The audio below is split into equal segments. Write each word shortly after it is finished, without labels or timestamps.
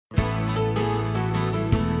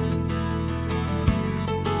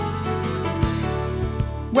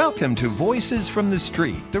Welcome to Voices from the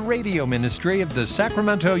Street, the radio ministry of the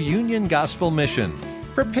Sacramento Union Gospel Mission.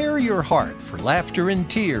 Prepare your heart for laughter and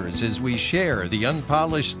tears as we share the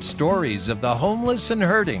unpolished stories of the homeless and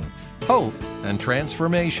hurting, hope and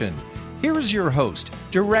transformation. Here's your host,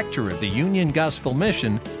 Director of the Union Gospel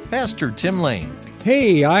Mission, Pastor Tim Lane.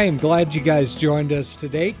 Hey, I am glad you guys joined us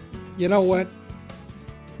today. You know what?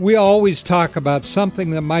 We always talk about something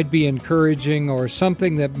that might be encouraging or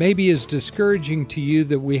something that maybe is discouraging to you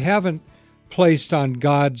that we haven't placed on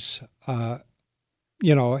God's,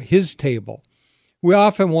 His table. We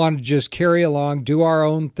often want to just carry along, do our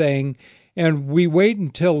own thing, and we wait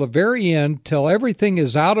until the very end, till everything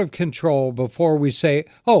is out of control before we say,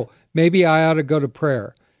 oh, maybe I ought to go to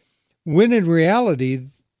prayer. When in reality,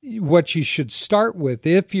 what you should start with,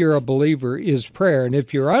 if you're a believer, is prayer. And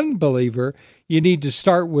if you're an unbeliever, you need to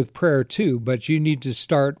start with prayer too, but you need to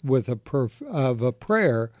start with a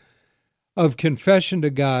prayer of confession to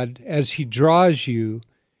God as He draws you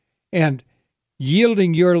and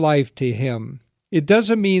yielding your life to Him. It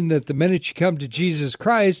doesn't mean that the minute you come to Jesus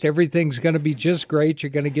Christ, everything's going to be just great.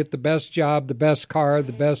 You're going to get the best job, the best car,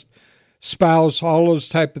 the best spouse, all those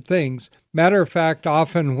type of things. Matter of fact,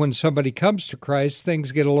 often when somebody comes to Christ,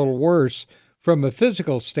 things get a little worse from a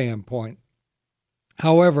physical standpoint.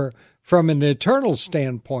 However, from an eternal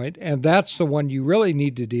standpoint, and that's the one you really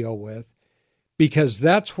need to deal with, because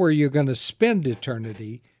that's where you're going to spend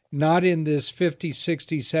eternity, not in this 50,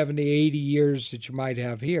 60, 70, 80 years that you might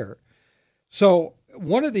have here. So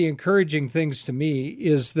one of the encouraging things to me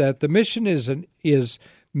is that the mission is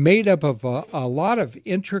made up of a lot of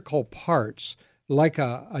integral parts, like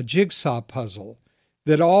a jigsaw puzzle,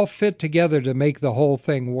 that all fit together to make the whole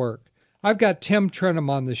thing work. I've got Tim Trenum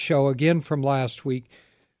on the show again from last week,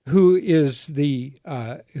 who's the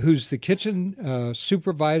kitchen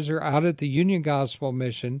supervisor out at the Union Gospel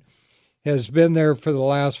Mission, has been there for the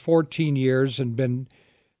last 14 years and been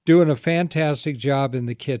doing a fantastic job in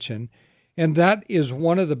the kitchen. And that is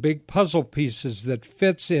one of the big puzzle pieces that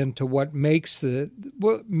fits into what makes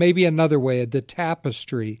maybe another way, the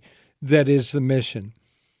tapestry that is the mission.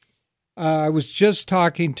 I was just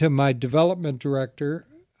talking to my development director,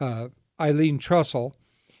 Eileen Trussell,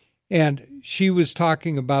 and she was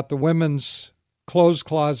talking about the women's clothes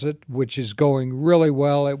closet, which is going really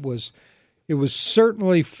well. It was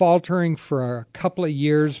certainly faltering for a couple of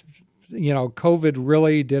years. You know, COVID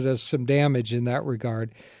really did us some damage in that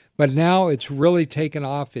regard. But now it's really taken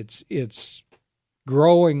off. It's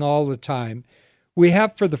growing all the time. We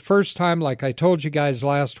have, for the first time, like I told you guys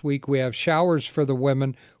last week, we have showers for the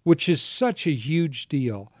women, which is such a huge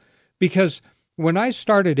deal. Because when I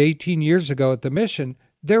started 18 years ago at the mission,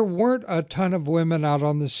 there weren't a ton of women out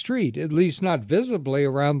on the street, at least not visibly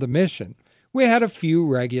around the mission. We had a few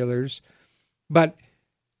regulars, but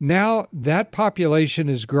now that population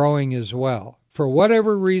is growing as well. For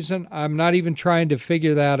whatever reason, I'm not even trying to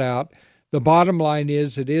figure that out. The bottom line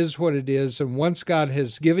is, it is what it is, and once God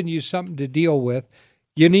has given you something to deal with,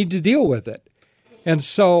 you need to deal with it. And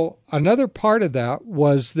so another part of that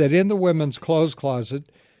was that in the women's clothes closet,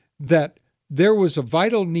 that there was a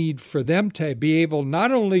vital need for them to be able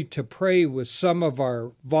not only to pray with some of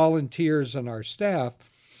our volunteers and our staff,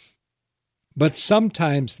 but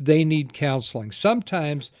sometimes they need counseling.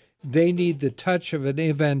 Sometimes they need the touch of an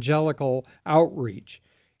evangelical outreach.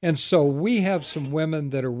 And so we have some women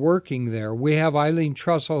that are working there. We have Eileen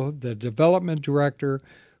Trussell, the development director,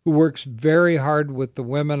 who works very hard with the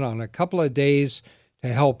women on a couple of days to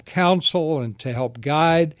help counsel and to help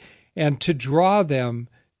guide and to draw them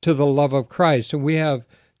to the love of Christ. And we have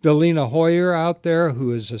Delina Hoyer out there,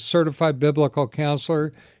 who is a certified biblical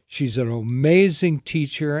counselor. She's an amazing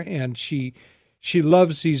teacher, and she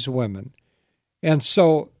loves these women. And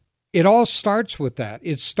so it all starts with that.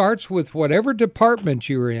 It starts with whatever department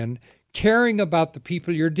you're in, caring about the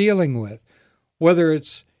people you're dealing with, whether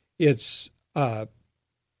it's in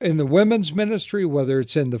the women's ministry, whether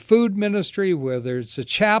it's in the food ministry, whether it's a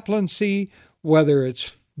chaplaincy, whether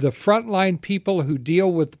it's the frontline people who deal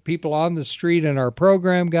with the people on the street and our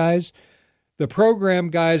program guys. The program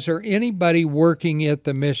guys or anybody working at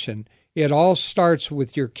the mission, it all starts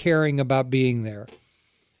with your caring about being there.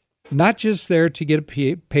 Not just there to get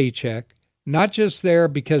a paycheck, not just there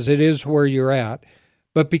because it is where you're at,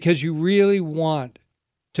 but because you really want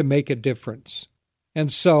to make a difference.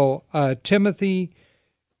 And so, Timothy,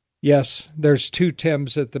 yes, there's two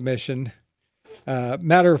Tims at the mission.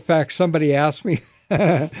 Matter of fact, somebody asked me,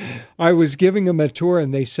 I was giving them a tour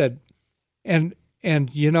and they said, and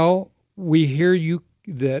you know, we hear you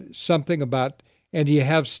that something about, and you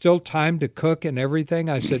have still time to cook and everything.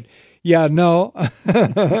 I said, yeah, no.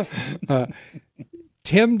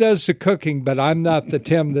 Tim does the cooking, but I'm not the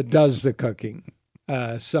Tim that does the cooking.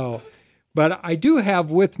 But I do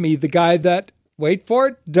have with me the guy that, wait for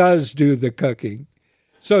it, does do the cooking.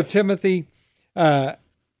 So, Timothy,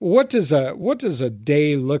 what does a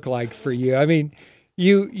day look like for you? I mean,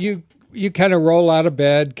 you kind of roll out of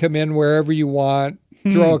bed, come in wherever you want,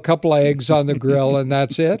 throw a couple of eggs on the grill, and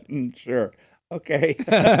that's it? Sure. Okay.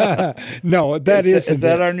 No, is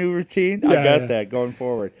that our new routine? I got that going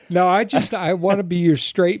forward. No, I want to be your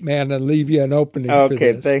straight man and leave you an opening for this.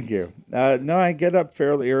 Okay, thank you. No, I get up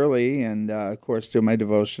fairly early and, of course, do my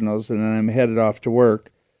devotionals, and then I'm headed off to work.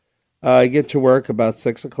 I get to work about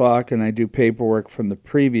 6 o'clock, and I do paperwork from the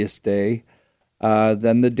previous day.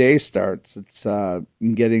 Then the day starts. It's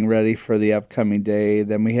getting ready for the upcoming day.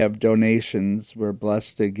 Then we have donations. We're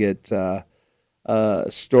blessed to get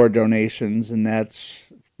store donations, and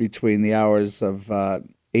that's between the hours of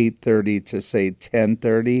 8:30 to, say,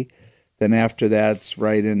 10:30. Then after that's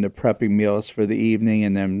right into prepping meals for the evening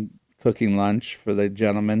and then cooking lunch for the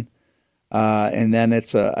gentlemen. And then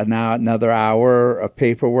it's another hour of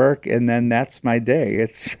paperwork, and then that's my day.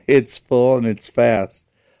 It's full and it's fast.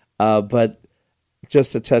 But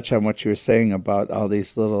just to touch on what you were saying about all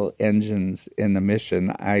these little engines in the mission,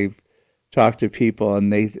 I've talked to people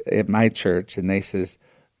and they at my church, and they says,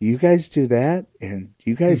 "You guys do that, and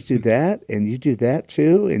you guys do that, and you do that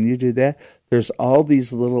too, and you do that." There's all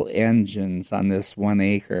these little engines on this 1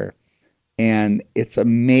 acre, and it's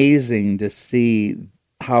amazing to see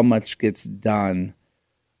how much gets done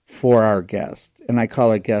for our guests. And I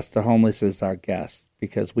call it guest. The homeless is our guest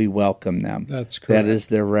because we welcome them. That's correct. That is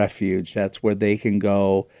their refuge. That's where they can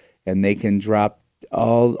go and they can drop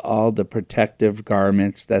all the protective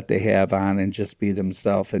garments that they have on and just be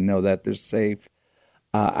themselves and know that they're safe.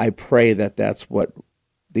 I pray that that's what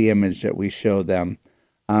the image that we show them.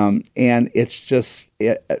 And it's just,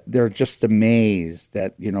 they're just amazed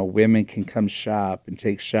that, women can come shop and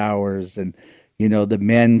take showers, and, the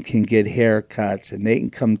men can get haircuts, and they can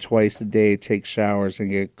come twice a day, take showers and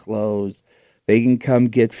get clothes. They can come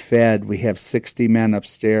get fed. We have 60 men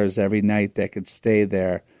upstairs every night that could stay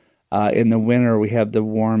there. In the winter, we have the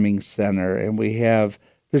warming center, and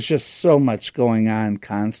there's just so much going on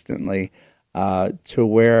constantly to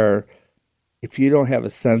where if you don't have a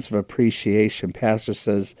sense of appreciation, Pastor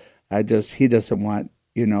says, he doesn't want,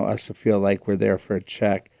 us to feel like we're there for a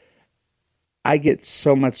check. I get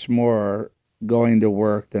so much more going to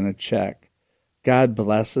work than a check. God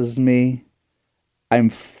blesses me.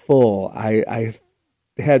 I'm full. I've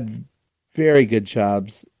had very good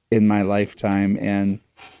jobs in my lifetime, and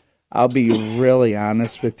I'll be really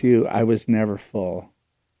honest with you, I was never full.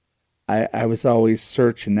 I was always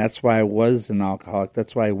searching. That's why I was an alcoholic.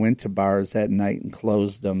 That's why I went to bars at night and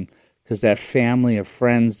closed them, because that family of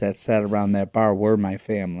friends that sat around that bar were my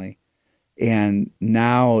family. And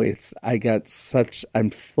now I'm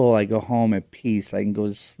full. I go home at peace. I can go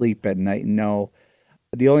to sleep at night and know.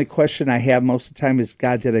 The only question I have most of the time is,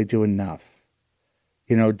 God, did I do enough?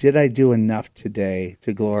 Did I do enough today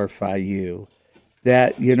to glorify you?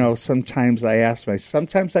 That, sometimes I ask myself,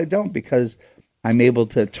 sometimes I don't, because I'm able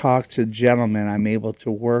to talk to gentlemen. I'm able to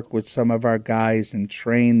work with some of our guys and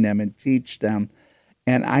train them and teach them.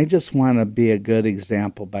 And I just want to be a good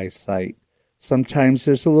example by sight. Sometimes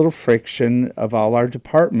there's a little friction of all our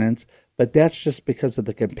departments, but that's just because of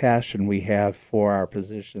the compassion we have for our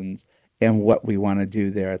positions and what we want to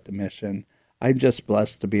do there at the mission. I'm just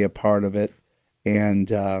blessed to be a part of it.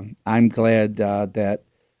 And I'm glad that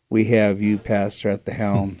we have you, Pastor, at the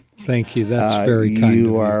helm. Thank you. That's very kind of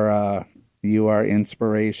you. You are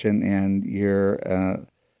inspiration, and you're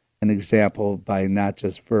an example by not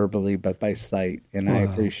just verbally, but by sight, and I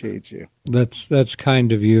appreciate you. That's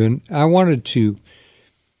kind of you. And I wanted to,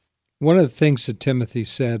 one of the things that Timothy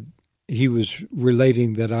said, he was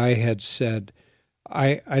relating that I had said,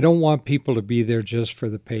 I don't want people to be there just for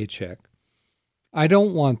the paycheck. I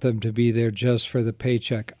don't want them to be there just for the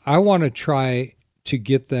paycheck. I want to try to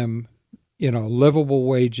get them, livable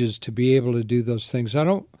wages to be able to do those things. I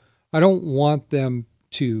don't want them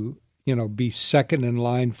to, be second in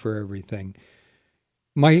line for everything.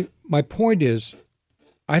 My point is,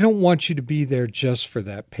 I don't want you to be there just for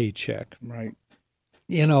that paycheck. Right.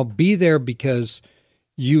 Be there because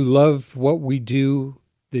you love what we do,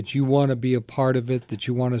 that you want to be a part of it, that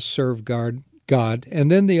you want to serve God.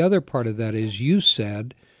 And then the other part of that is, you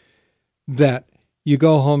said that you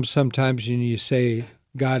go home sometimes and you say,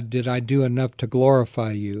 God, did I do enough to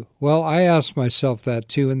glorify you? Well, I ask myself that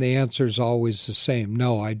too, and the answer is always the same.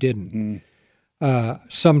 No, I didn't.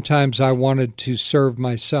 Sometimes I wanted to serve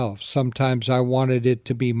myself. Sometimes I wanted it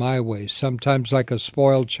to be my way. Sometimes, like a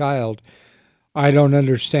spoiled child, I don't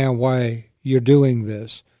understand why you're doing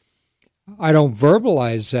this. I don't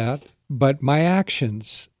verbalize that, but my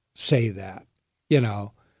actions say that.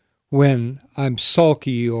 When I'm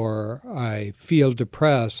sulky or I feel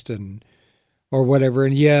depressed or whatever.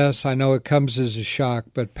 And yes, I know it comes as a shock,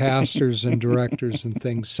 but pastors and directors and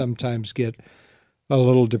things sometimes get a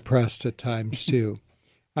little depressed at times too.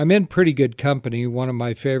 I'm in pretty good company. One of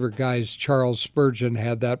my favorite guys, Charles Spurgeon,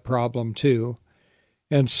 had that problem too.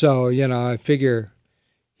 And so, I figure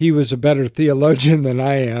he was a better theologian than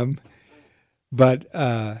I am. But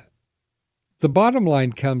the bottom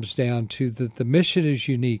line comes down to that the mission is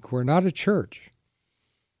unique. We're not a church.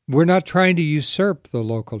 We're not trying to usurp the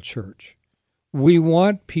local church. We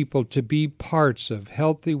want people to be parts of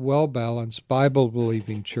healthy, well-balanced,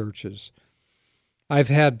 Bible-believing churches. I've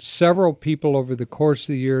had several people over the course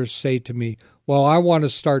of the years say to me, well, I want to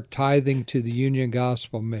start tithing to the Union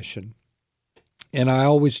Gospel Mission. And I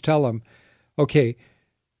always tell them, okay,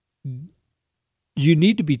 you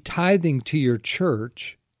need to be tithing to your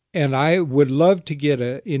church, and I would love to get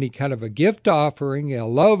any kind of a gift offering, a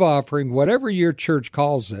love offering, whatever your church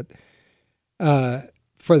calls it,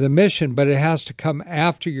 for the mission, but it has to come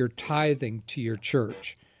after your tithing to your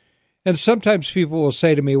church. And sometimes people will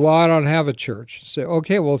say to me, well, I don't have a church. Say,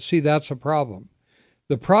 okay, well, see, that's a problem.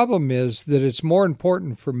 The problem is that it's more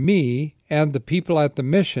important for me and the people at the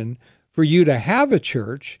mission for you to have a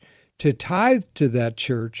church, to tithe to that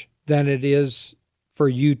church, than it is for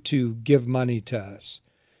you to give money to us.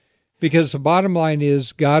 Because the bottom line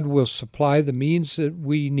is God will supply the means that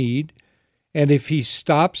we need. And if he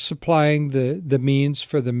stops supplying the means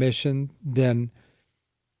for the mission, then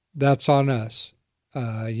that's on us.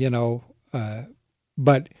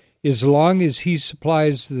 But as long as he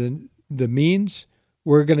supplies the means,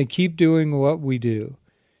 we're going to keep doing what we do.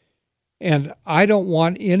 And I don't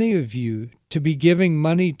want any of you to be giving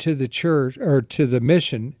money to the church or to the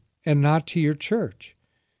mission and not to your church.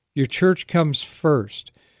 Your church comes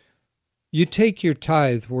first. You take your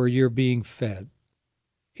tithe where you're being fed.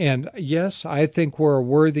 And yes, I think we're a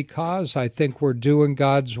worthy cause. I think we're doing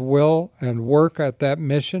God's will and work at that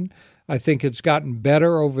mission. I think it's gotten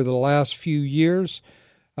better over the last few years.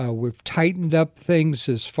 We've tightened up things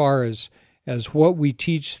as far as what we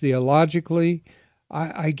teach theologically.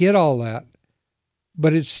 I get all that.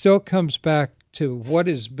 But it still comes back to what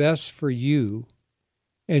is best for you.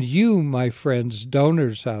 And you, my friends,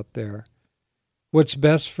 donors out there, what's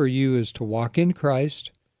best for you is to walk in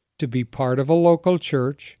Christ, to be part of a local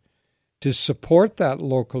church, to support that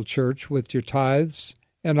local church with your tithes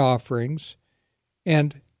and offerings,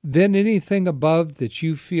 and then anything above that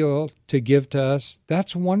you feel to give to us,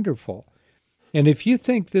 that's wonderful. And if you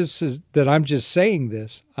think this is that I'm just saying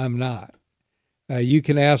this, I'm not. You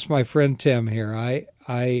can ask my friend Tim here.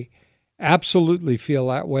 I absolutely feel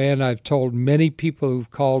that way, and I've told many people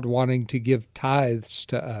who've called wanting to give tithes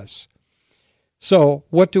to us. So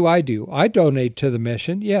what do? I donate to the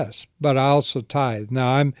mission, yes, but I also tithe.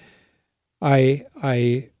 Now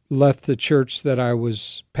I left the church that I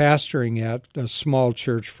was pastoring at, a small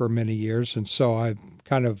church, for many years, and so I'm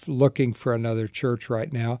kind of looking for another church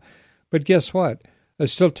right now. But guess what? I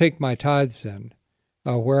still take my tithes in.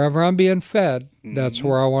 Wherever I'm being fed, that's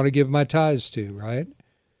where I want to give my tithes to, right?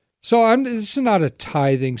 So this is not a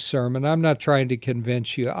tithing sermon. I'm not trying to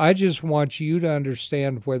convince you. I just want you to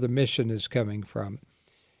understand where the mission is coming from.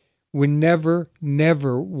 We never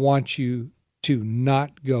want you to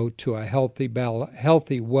not go to a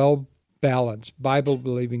healthy, well-balanced,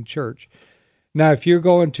 Bible-believing church. Now, if you're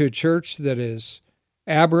going to a church that is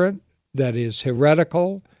aberrant, that is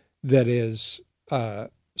heretical, that is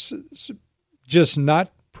just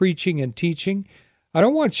not preaching and teaching, I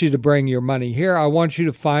don't want you to bring your money here. I want you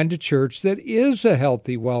to find a church that is a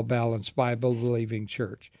healthy, well-balanced, Bible-believing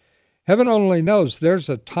church. Heaven only knows there's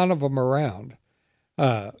a ton of them around.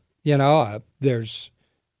 There's,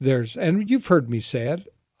 and you've heard me say it,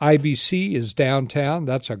 IBC is downtown.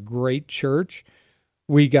 That's a great church.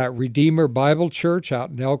 We got Redeemer Bible Church out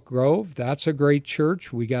in Elk Grove. That's a great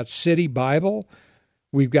church. We got City Bible.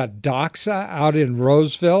 We've got Doxa out in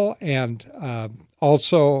Roseville, and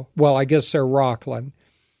also, well, I guess they're Rockland.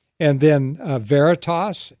 And then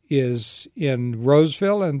Veritas is in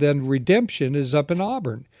Roseville, and then Redemption is up in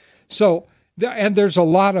Auburn. So, and there's a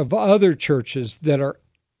lot of other churches that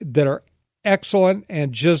are excellent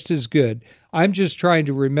and just as good. I'm just trying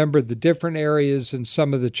to remember the different areas in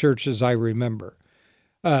some of the churches I remember.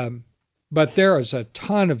 But there is a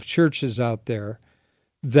ton of churches out there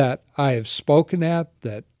that I have spoken at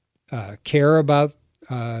that care about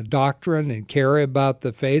doctrine and care about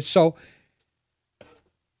the faith. So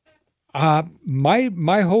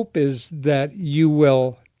my hope is that you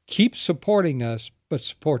will keep supporting us, but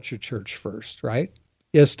support your church first, right?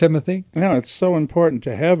 Yes, Timothy? No, it's so important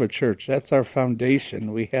to have a church. That's our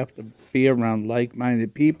foundation. We have to be around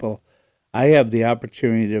like-minded people. I have the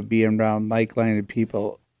opportunity to be around like-minded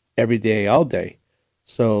people every day, all day.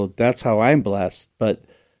 So that's how I'm blessed. But,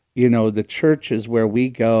 the church is where we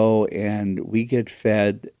go and we get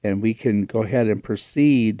fed and we can go ahead and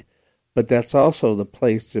proceed. But that's also the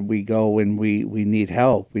place that we go when we need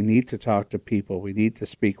help. We need to talk to people. We need to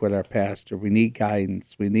speak with our pastor. We need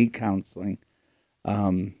guidance. We need counseling.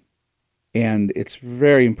 And it's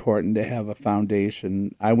very important to have a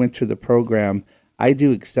foundation. I went to the program. I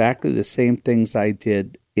do exactly the same things I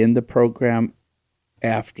did in the program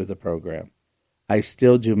after the program. I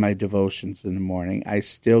still do my devotions in the morning. I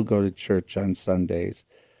still go to church on Sundays.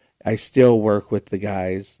 I still work with the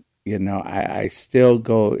guys. I still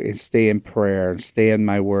go and stay in prayer and stay in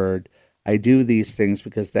my word. I do these things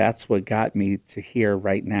because that's what got me to here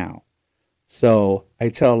right now. So I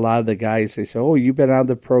tell a lot of the guys, they say, oh, you've been out of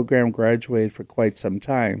the program, graduated for quite some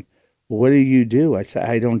time. Well, what do? I say,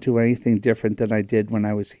 I don't do anything different than I did when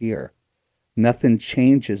I was here. Nothing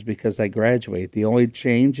changes because I graduate. The only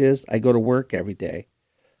change is I go to work every day,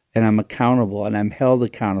 and I'm accountable, and I'm held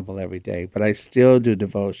accountable every day. But I still do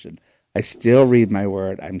devotion. I still read my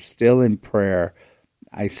word. I'm still in prayer.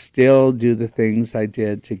 I still do the things I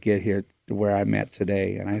did to get here to where I'm at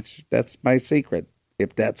today, and that's my secret,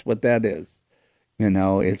 if that's what that is.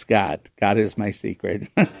 It's God. God is my secret.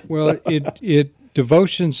 Well,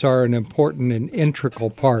 devotions are an important and integral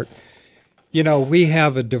part. We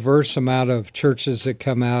have a diverse amount of churches that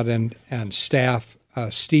come out and staff.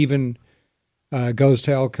 Stephen goes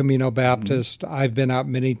to El Camino Baptist. Mm-hmm. I've been out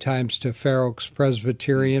many times to Fair Oaks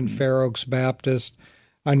Presbyterian, mm-hmm. Fair Oaks Baptist.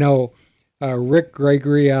 I know Rick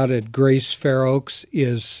Gregory out at Grace Fair Oaks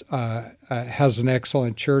has an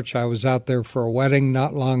excellent church. I was out there for a wedding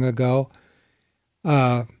not long ago.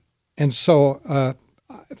 And so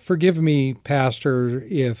forgive me, Pastor,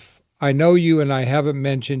 if I know you and I haven't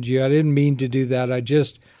mentioned you. I didn't mean to do that. I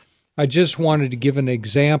just wanted to give an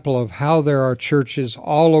example of how there are churches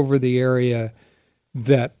all over the area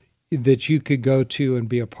that you could go to and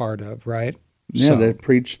be a part of, right? Yeah, they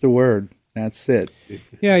preach the word. That's it.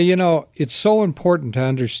 Yeah, it's so important to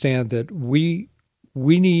understand that we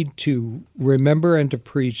need to remember and to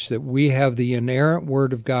preach that we have the inerrant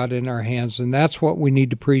word of God in our hands, and that's what we need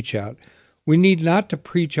to preach out. We need not to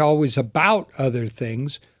preach always about other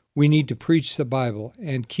things. We need to preach the Bible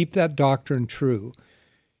and keep that doctrine true.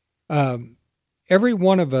 Every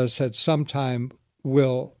one of us at some time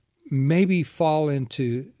will maybe fall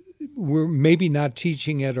into, we're maybe not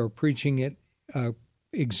teaching it or preaching it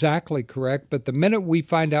exactly correct, but the minute we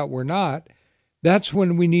find out we're not, that's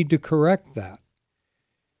when we need to correct that.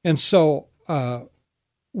 And so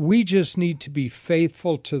we just need to be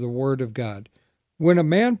faithful to the Word of God. When a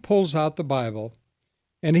man pulls out the Bible,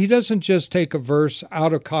 and he doesn't just take a verse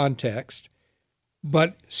out of context,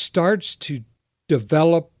 but starts to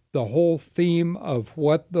develop the whole theme of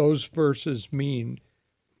what those verses mean,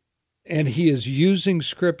 and he is using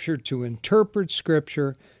Scripture to interpret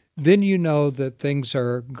Scripture, then you know that things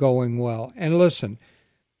are going well. And listen,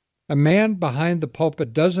 a man behind the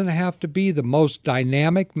pulpit doesn't have to be the most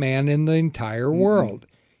dynamic man in the entire world.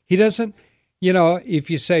 He doesn't, if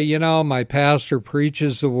you say, my pastor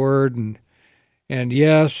preaches the word and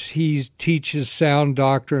yes, he teaches sound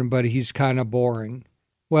doctrine, but he's kind of boring.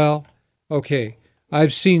 Well, okay,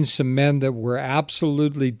 I've seen some men that were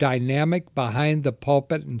absolutely dynamic behind the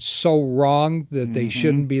pulpit and so wrong that they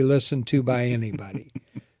shouldn't be listened to by anybody.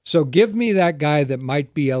 So give me that guy that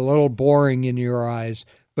might be a little boring in your eyes,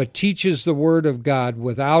 but teaches the Word of God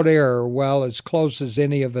without error, well, as close as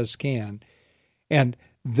any of us can. And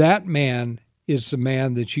that man is the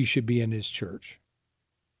man that you should be in his church.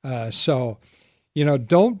 So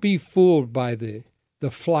don't be fooled by the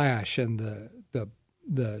flash and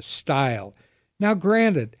the style. Now,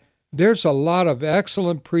 granted, there's a lot of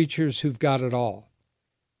excellent preachers who've got it all.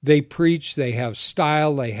 They preach, they have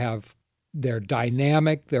style, they're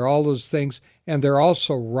dynamic, they're all those things, and they're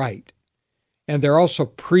also right. And they're also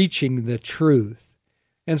preaching the truth.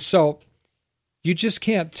 And so you just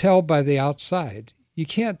can't tell by the outside. You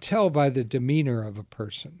can't tell by the demeanor of a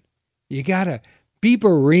person. You got to be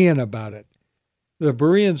Berean about it. The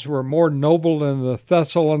Bereans were more noble than the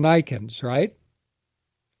Thessalonians, right?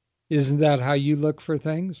 Isn't that how you look for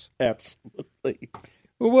things? Absolutely.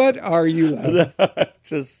 What are you like?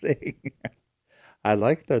 Just saying. I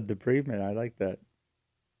like the debridement. I like that.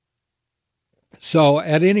 So,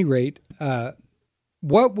 at any rate,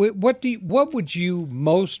 what would you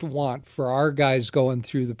most want for our guys going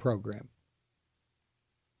through the program?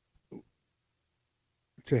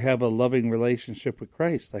 to have a loving relationship with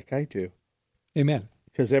Christ like I do. Amen.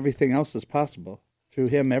 Because everything else is possible. Through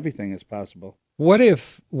him, everything is possible. What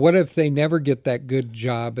if they never get that good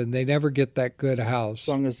job and they never get that good house? As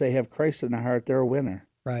long as they have Christ in their heart, they're a winner.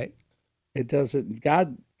 Right. It doesn't.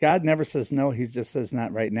 God never says no. He just says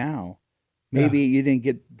not right now. Maybe you didn't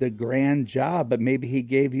get the grand job, but maybe he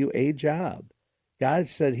gave you a job. God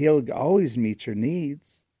said he'll always meet your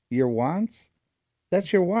needs, your wants.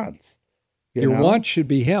 That's your wants. Your wants should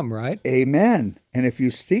be him, right? Amen. And if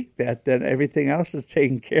you seek that, then everything else is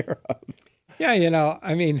taken care of. Yeah,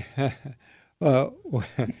 I mean,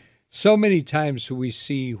 so many times we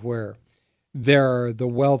see where there are the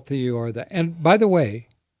wealthy and by the way,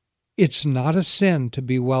 it's not a sin to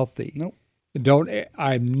be wealthy. Nope.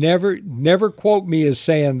 Never quote me as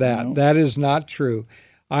saying that. Nope. That is not true.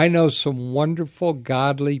 I know some wonderful,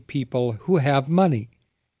 godly people who have money,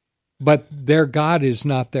 but their God is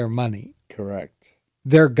not their money. Correct.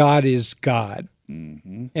 Their God is God.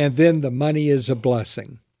 Mm-hmm. And then the money is a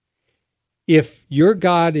blessing. If your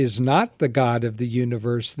God is not the God of the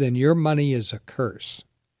universe, then your money is a curse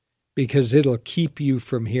because it'll keep you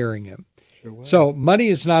from hearing him. Sure will. So money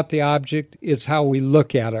is not the object. It's how we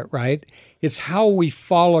look at it, right? It's how we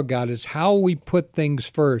follow God. It's how we put things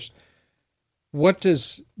first. What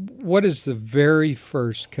is the very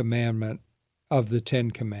first commandment of the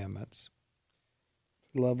 10 Commandments?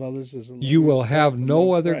 Love others as you will have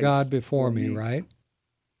no other God before me, right?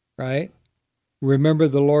 Right? Remember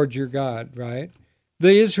the Lord your God, right?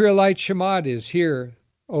 The Israelite Shema is here,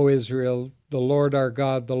 O Israel, the Lord our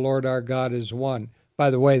God is one. By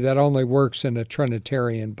the way, that only works in a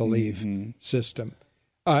Trinitarian belief system.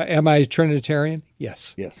 Am I a Trinitarian?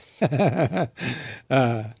 Yes. Yes.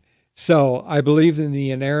 So I believe in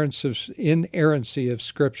the inerrancy of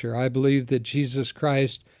Scripture. I believe that Jesus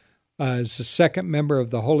Christ is the second member of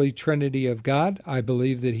the Holy Trinity of God. I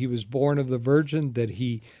believe that he was born of the Virgin, that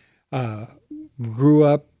he grew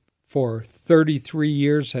up for 33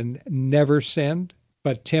 years and never sinned,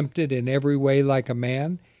 but tempted in every way like a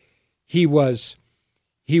man. He was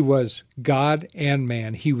God and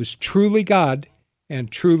man. He was truly God and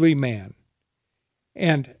truly man.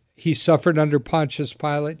 And he suffered under Pontius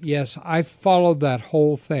Pilate. Yes, I followed that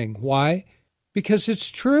whole thing. Why? Because it's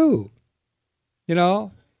true.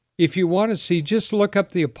 If you want to see, just look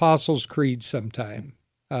up the Apostles' Creed sometime,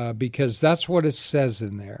 because that's what it says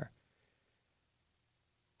in there.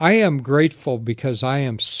 I am grateful because I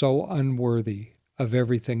am so unworthy of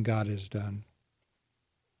everything God has done.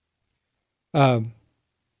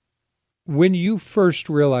 When you first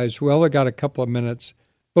realized, I got a couple of minutes,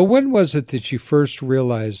 but when was it that you first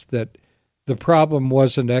realized that the problem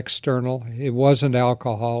wasn't external, it wasn't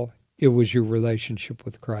alcohol, it was your relationship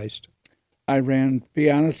with Christ? I ran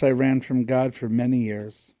from God for many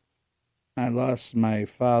years. I lost my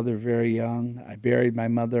father very young. I buried my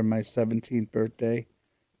mother on my 17th birthday.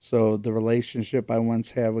 So the relationship I once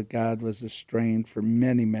had with God was strained for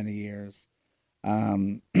many, many years.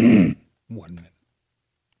 1 minute.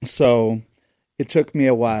 So it took me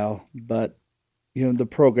a while, but the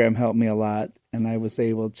program helped me a lot, and I was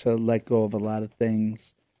able to let go of a lot of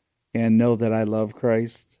things and know that I love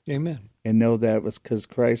Christ. Amen. And know that it was because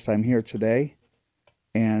Christ I'm here today.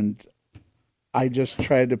 And I just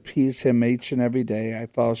try to please him each and every day. I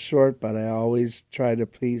fall short, but I always try to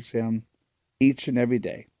please him each and every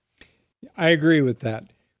day. I agree with that.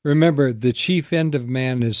 Remember, the chief end of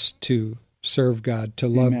man is to serve God, to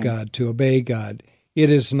love Amen. God, to obey God.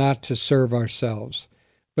 It is not to serve ourselves.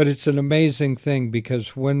 But it's an amazing thing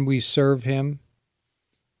because when we serve him,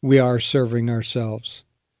 we are serving ourselves.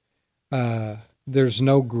 There's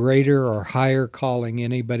no greater or higher calling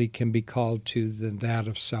anybody can be called to than that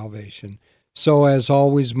of salvation. So as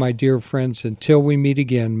always, my dear friends, until we meet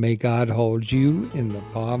again, may God hold you in the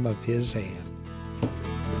palm of his hand.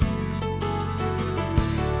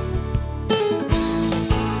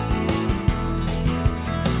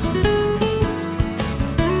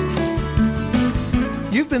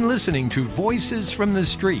 You've been listening to Voices from the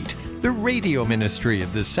Street, the radio ministry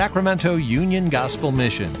of the Sacramento Union Gospel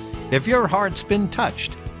Mission. If your heart's been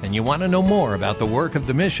touched and you want to know more about the work of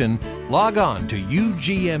the mission, log on to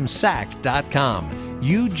UGMSAC.com,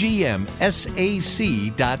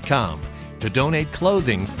 UGMSAC.com. To donate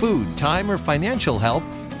clothing, food, time, or financial help,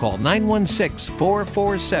 call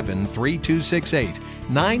 916-447-3268,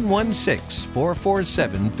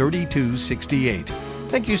 916-447-3268.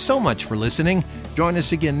 Thank you so much for listening. Join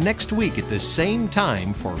us again next week at the same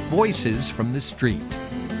time for Voices from the Street.